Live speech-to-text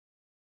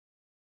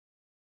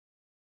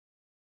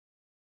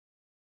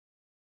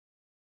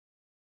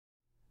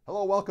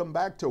Hello, welcome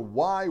back to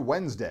Why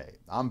Wednesday.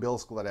 I'm Bill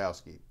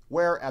Skladowski,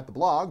 where at the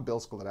blog,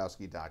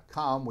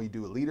 billskladowski.com, we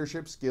do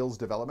leadership, skills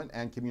development,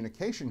 and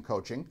communication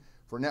coaching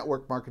for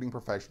network marketing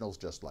professionals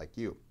just like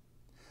you.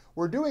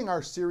 We're doing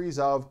our series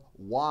of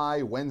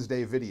Why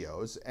Wednesday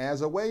videos as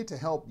a way to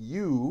help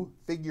you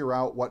figure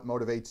out what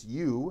motivates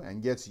you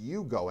and gets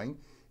you going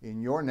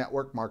in your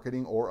network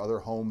marketing or other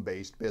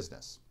home-based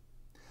business.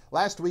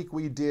 Last week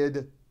we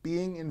did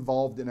being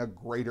involved in a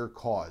greater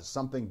cause,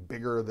 something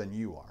bigger than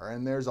you are.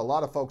 And there's a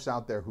lot of folks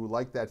out there who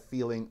like that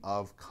feeling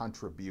of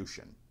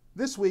contribution.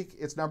 This week,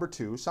 it's number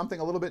 2, something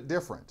a little bit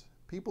different.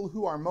 People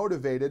who are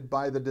motivated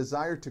by the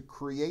desire to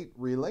create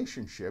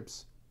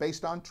relationships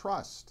based on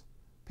trust.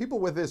 People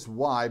with this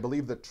why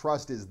believe that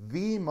trust is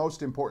the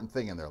most important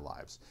thing in their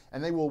lives,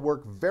 and they will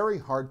work very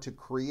hard to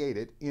create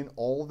it in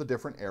all the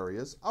different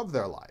areas of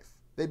their life.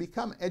 They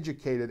become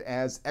educated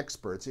as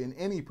experts in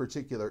any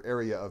particular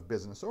area of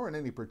business or in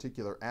any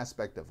particular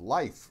aspect of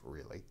life,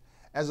 really,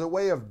 as a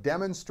way of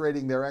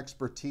demonstrating their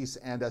expertise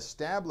and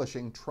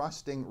establishing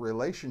trusting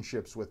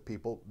relationships with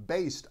people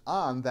based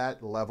on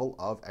that level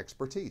of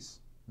expertise.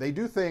 They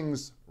do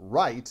things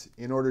right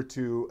in order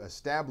to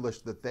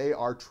establish that they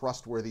are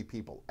trustworthy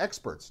people,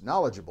 experts,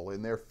 knowledgeable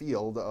in their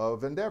field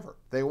of endeavor.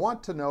 They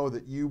want to know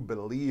that you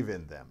believe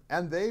in them,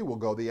 and they will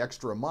go the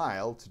extra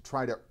mile to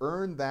try to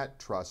earn that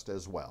trust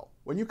as well.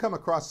 When you come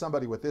across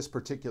somebody with this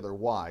particular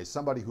why,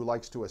 somebody who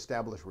likes to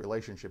establish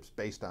relationships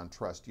based on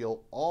trust,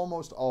 you'll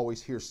almost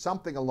always hear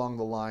something along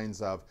the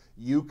lines of,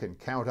 "You can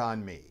count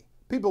on me."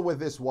 People with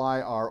this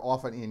why are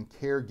often in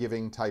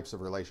caregiving types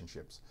of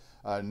relationships.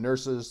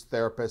 Nurses,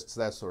 therapists,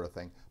 that sort of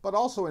thing. But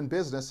also in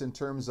business in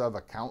terms of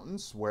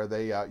accountants where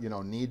they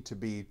need to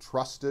be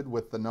trusted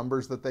with the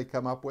numbers that they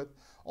come up with.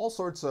 All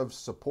sorts of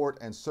support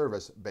and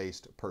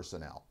service-based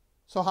personnel.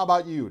 So how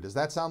about you? Does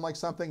that sound like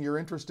something you're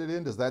interested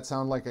in? Does that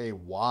sound like a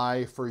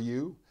why for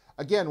you?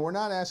 Again, we're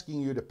not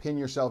asking you to pin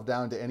yourself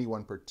down to any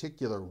one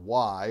particular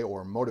why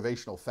or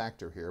motivational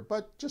factor here,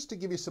 but just to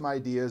give you some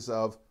ideas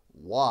of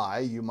why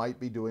you might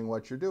be doing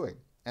what you're doing.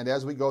 And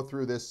as we go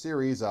through this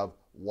series of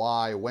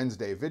Why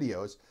Wednesday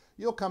videos,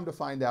 you'll come to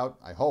find out,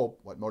 I hope,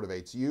 what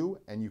motivates you,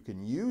 and you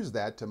can use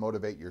that to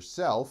motivate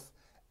yourself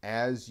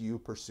as you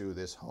pursue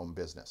this home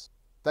business.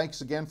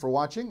 Thanks again for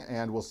watching,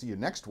 and we'll see you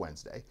next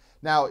Wednesday.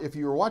 Now, if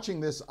you're watching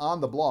this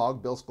on the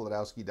blog,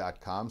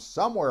 billskladowski.com,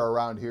 somewhere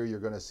around here you're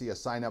going to see a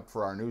sign up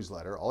for our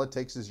newsletter. All it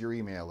takes is your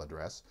email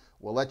address.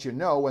 We'll let you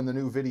know when the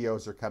new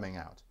videos are coming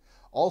out.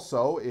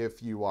 Also,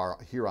 if you are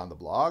here on the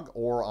blog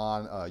or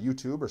on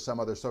YouTube or some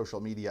other social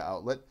media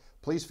outlet,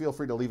 please feel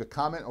free to leave a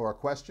comment or a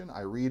question.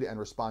 I read and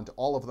respond to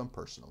all of them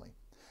personally.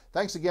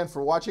 Thanks again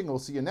for watching. We'll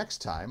see you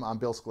next time. I'm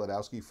Bill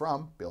Skladowski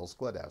from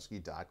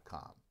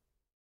billskladowski.com.